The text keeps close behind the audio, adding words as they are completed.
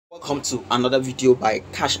Welcome to another video by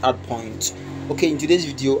Cash Out Point. Okay, in today's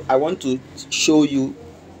video I want to show you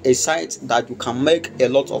a site that you can make a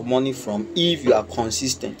lot of money from if you are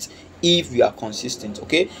consistent.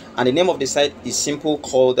 Okay, and the name of the site is simple,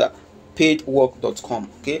 called Paidwork.com.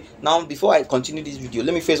 Okay, now before I continue this video,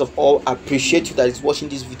 let me first of all appreciate you that is watching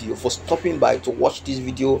this video, for stopping by to watch this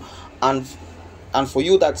video, and for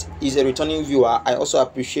you that is a returning viewer, I also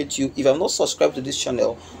appreciate you. If you have not subscribed to this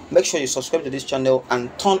channel, make sure you subscribe to this channel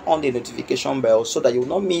and turn on the notification bell so that you will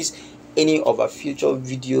not miss any of our future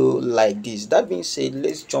video like this. That being said,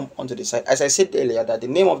 let's jump onto the site. As I said earlier, that the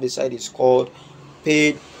name of the site is called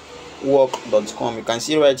Paidwork.com. You can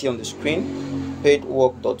see right here on the screen,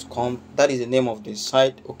 Paidwork.com. That is the name of the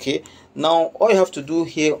site. Okay, now all you have to do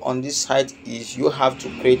here on this site is you have to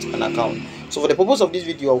create an account. So for the purpose of this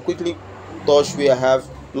video, I'll quickly touch where I have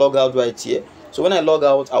log out right here. So when I log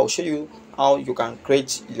out, I'll show you how you can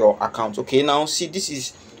create your account. Okay, now see, this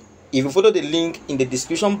is, if you follow the link in the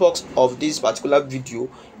description box of this particular video,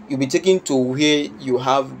 you'll be taken to where you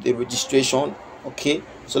have the registration. Okay,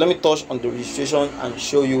 so let me touch on the registration and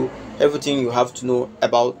show you everything you have to know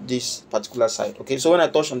about this particular site. Okay, so when I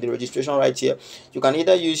touch on the registration right here, you can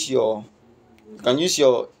either use your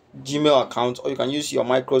Gmail account, or you can use your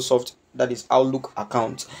Microsoft, that is Outlook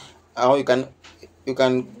account. Or you can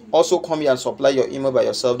also come here and supply your email by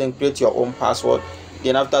yourself, then create your own password.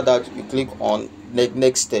 Then after that, you click on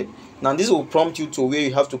next step. Now this will prompt you to where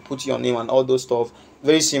you have to put your name and all those stuff.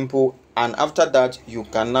 Very simple. And after that, you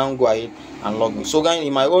can now go ahead and log in. So guys,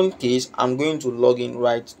 in my own case, I'm going to log in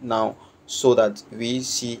right now so that we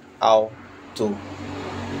see how to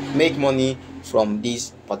make money from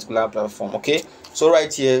this particular platform. Okay, so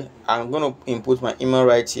right here, I'm going to input my email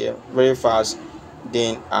right here very fast.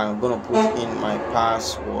 Then I'm gonna put in my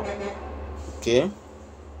password. Okay,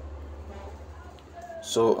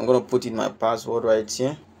 so I'm gonna put in my password right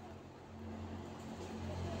here.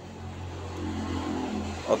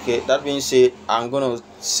 Okay, that being said, I'm gonna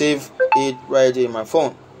save it right here in my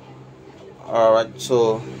phone. All right,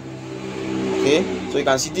 so okay, so you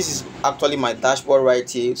can see this is actually my dashboard right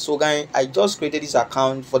here. So guys, I just created this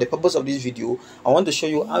account for the purpose of this video. I want to show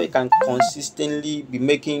you how you can consistently be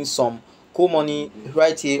making some cool money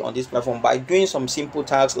right here on this platform by doing some simple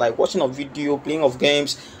tasks like watching a video, playing of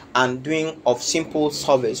games, and doing of simple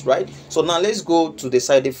service, right? So now let's go to the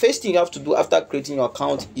site. The first thing you have to do after creating your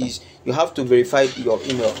account is you have to verify your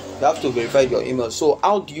email. So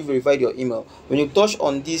how do you verify your email? When you touch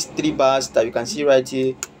on these three bars that you can see right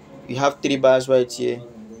here, you have three bars right here.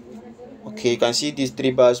 Okay, you can see these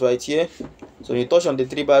three bars right here. So when you touch on the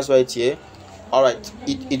three bars right here, all right,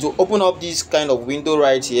 it will open up this kind of window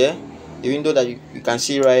right here, the window that you can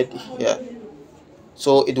see right here.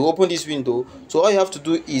 So it will open this window. So all you have to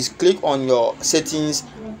do is click on your settings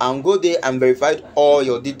and go there and verify all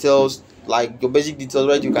your details, like your basic details,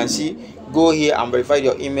 right? You can see, go here and verify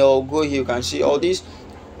your email. Go here, you can see all this,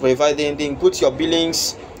 verify them. Then put your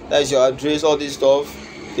billings, that is your address, all this stuff.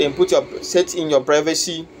 Then set in your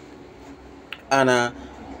privacy, and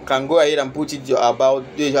can go ahead and put it about,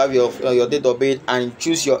 you have your date of birth, and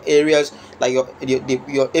choose your areas, like your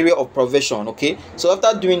area of profession. Okay, so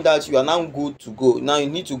after doing that, you are now good to go. Now you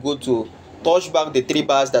need to go to touch back the three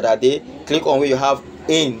bars that are there, click on where you have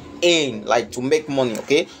in like to make money.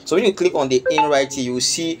 Okay, so when you click on the in right here, you will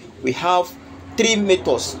see we have three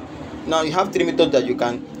methods. Now you have three methods that you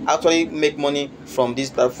can actually make money from this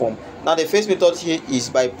platform. Now the first method here is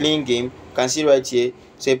by playing game. You can see right here,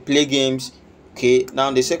 say play games. Okay, now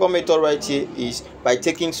the second method right here is by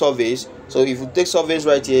taking surveys. So if you take surveys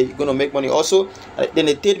right here, you're gonna make money also. Then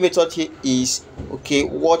the third method here is, okay,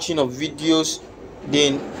 watching of videos.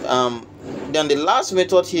 Then the last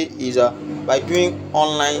method here is by doing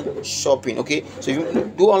online shopping. Okay, so if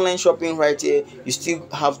you do online shopping right here, you still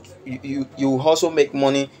have you also make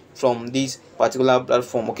money from this particular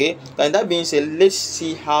platform. Okay, and that being said, let's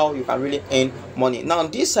see how you can really earn money. Now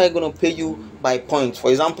this site gonna pay you by points.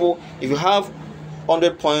 For example, if you have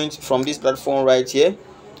 100 points from this platform right here,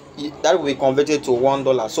 that will be converted to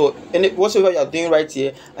 $1. So whatever you are doing right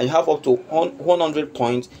here and you have up to 100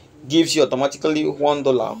 points, gives you automatically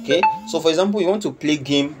 $1. Okay, so for example, you want to play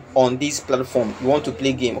game on this platform,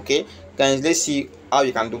 okay guys, let's see how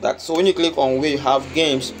you can do that. So when you click on where you have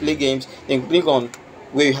games, play games, then click on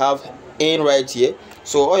where you have in right here.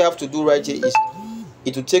 So all you have to do right here is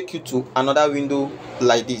it will take you to another window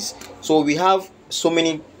like this. So we have so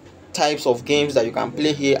many types of games that you can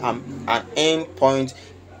play here and earn points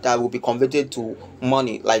that will be converted to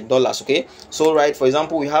money, like dollars. Okay, so right, for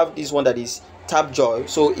example, we have this one that is Tap Joy.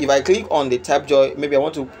 So if I click on the Tap Joy, maybe I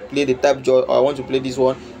want to play the Tap Joy, or I want to play this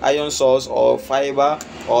one, Iron Source or Fiber,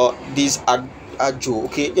 or this Joe.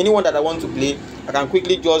 Okay, anyone that I want to play, I can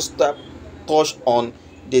quickly just touch on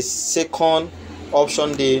the second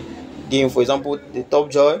option there. For example, the top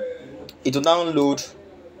joy, it will download.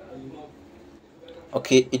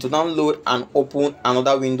 Okay, it will download and open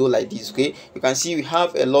another window like this. Okay, you can see we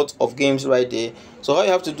have a lot of games right there. So all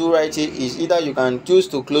you have to do right here is either you can choose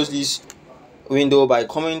to close this window by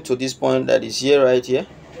coming to this point that is here, right here.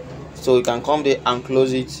 So you can come there and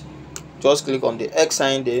close it. Just click on the X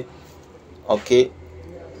sign there. Okay,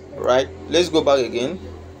 right, let's go back again.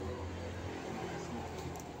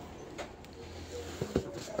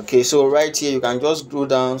 Okay, so right here you can just scroll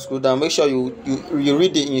down. Make sure you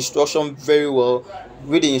read the instruction very well.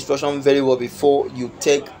 Read the instruction very well before you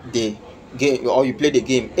take the game or you play the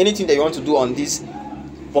game. Anything that you want to do on this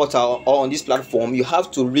portal or on this platform, you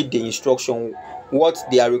have to read the instruction, what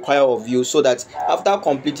they are required of you, so that after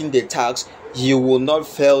completing the task you will not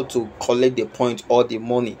fail to collect the point or the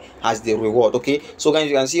money as the reward. Okay, so guys,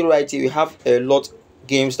 you can see right here we have a lot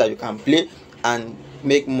games that you can play and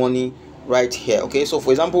make money right here. Okay, so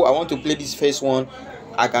for example, I want to play this first one.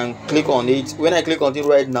 I can click on it. When I click on it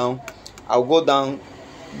right now, I'll go down.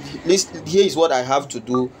 Here is what I have to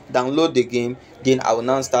do: download the game, then I will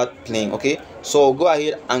now start playing. Okay, so go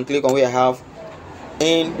ahead and click on where I have,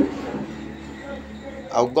 and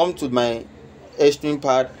I'll come to my extreme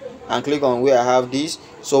pad and click on where I have this.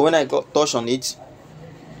 So when I touch on it,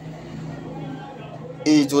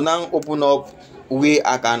 it will now open up where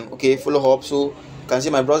I can follow up. So you can see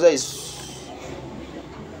my browser is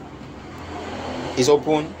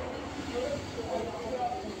open.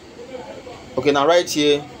 Okay, now right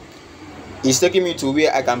here it's taking me to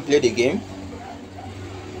where I can play the game.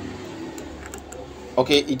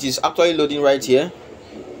 Okay, it is actually loading right here.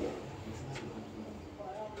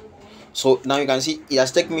 So now you can see it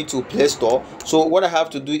has taken me to Play Store. So what I have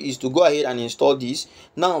to do is to go ahead and install this.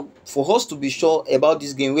 Now for us to be sure about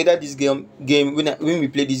this game, whether this game when we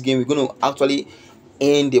play this game, we're going to actually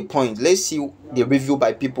earn the point. Let's see the review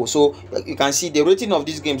by people. So you can see the rating of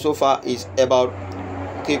this game so far is about,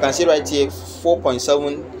 okay, you can see right here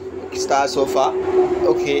 4.7 stars so far.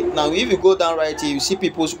 Okay, now if you go down right here, you see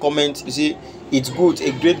people's comments. You see it's good,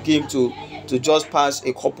 a great game to just pass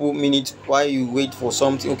a couple minutes while you wait for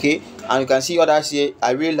something. Okay, and you can see others here.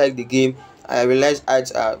 I really like the game. I realize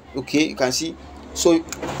ads are okay. You can see. So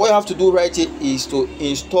what you have to do right here is to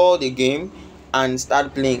install the game and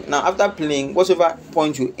start playing. Now after playing, whatever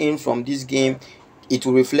point you earn from this game, it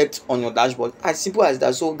will reflect on your dashboard. As simple as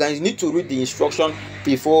that. So guys, you need to read the instruction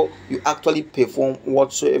before you actually perform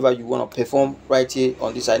whatsoever you want to perform right here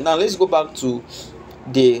on this side. Now let's go back to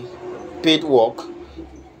the Paidwork,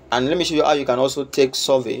 and let me show you how you can also take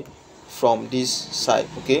survey from this side.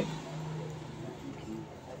 Okay,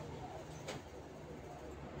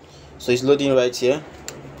 so it's loading right here.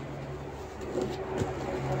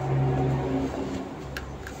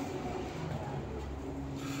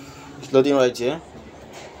 It's loading right here.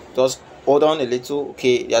 Just hold on a little.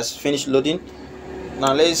 Okay, it has finished loading.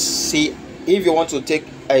 Now let's see if you want to take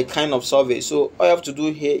a kind of survey. So all you have to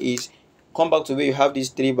do here is come back to where you have these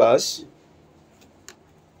three bars.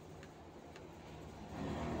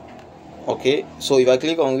 Okay, so if I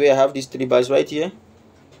click on where I have these three bars right here,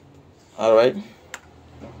 all right,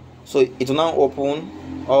 so it will now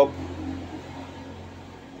open up.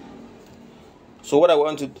 So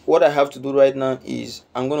what I have to do right now is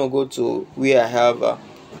I'm gonna go to where I have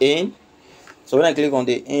in. So when I click on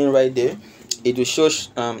the in right there, it will show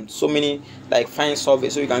so many like find survey.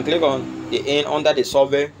 So you can click on the in under the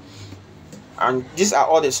survey, and these are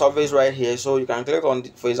all the surveys right here. So you can click on,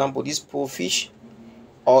 for example, this pool fish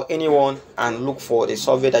or anyone, and look for the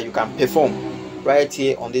survey that you can perform right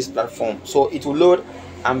here on this platform. So it will load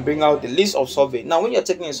and bring out the list of survey. Now when you're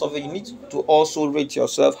taking a survey, you need to also rate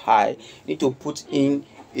yourself high. You need to put in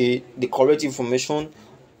the correct information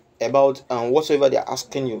about whatsoever they're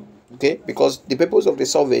asking you. Okay, because the purpose of the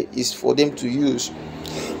survey is for them to use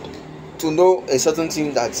to know a certain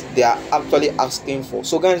thing that they are actually asking for.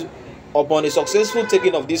 So guys, upon the successful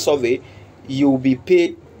taking of this survey, you will be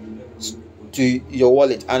paid to your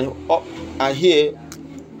wallet, and here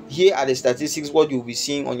are the statistics, what you'll be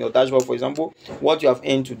seeing on your dashboard. For example, what you have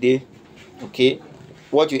earned today, okay,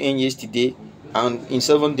 what you earned yesterday, and in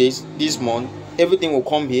 7 days this month, everything will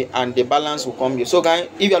come here and the balance will come here. So guys,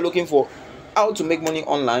 if you are looking for how to make money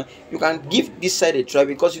online, you can give this side a try,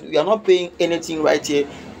 because you are not paying anything right here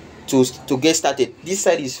to get started. This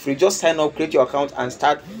side is free. Just sign up, create your account, and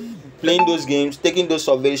start playing those games, taking those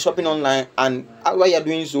surveys, shopping online, and while you are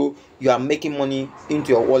doing so, you are making money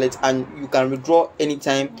into your wallet, and you can withdraw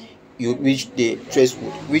anytime you reach the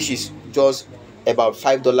threshold, which is just about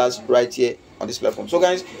 $5 right here on this platform. So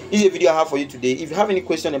guys, this is a video I have for you today. If you have any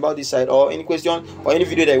question about this site, or any question or any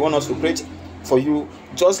video that you want us to create for you,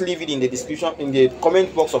 just leave it in the description, in the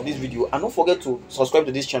comment box of this video, and don't forget to subscribe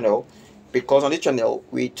to this channel, because on this channel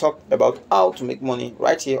we talk about how to make money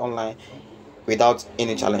right here online without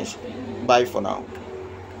any challenge. Bye for now.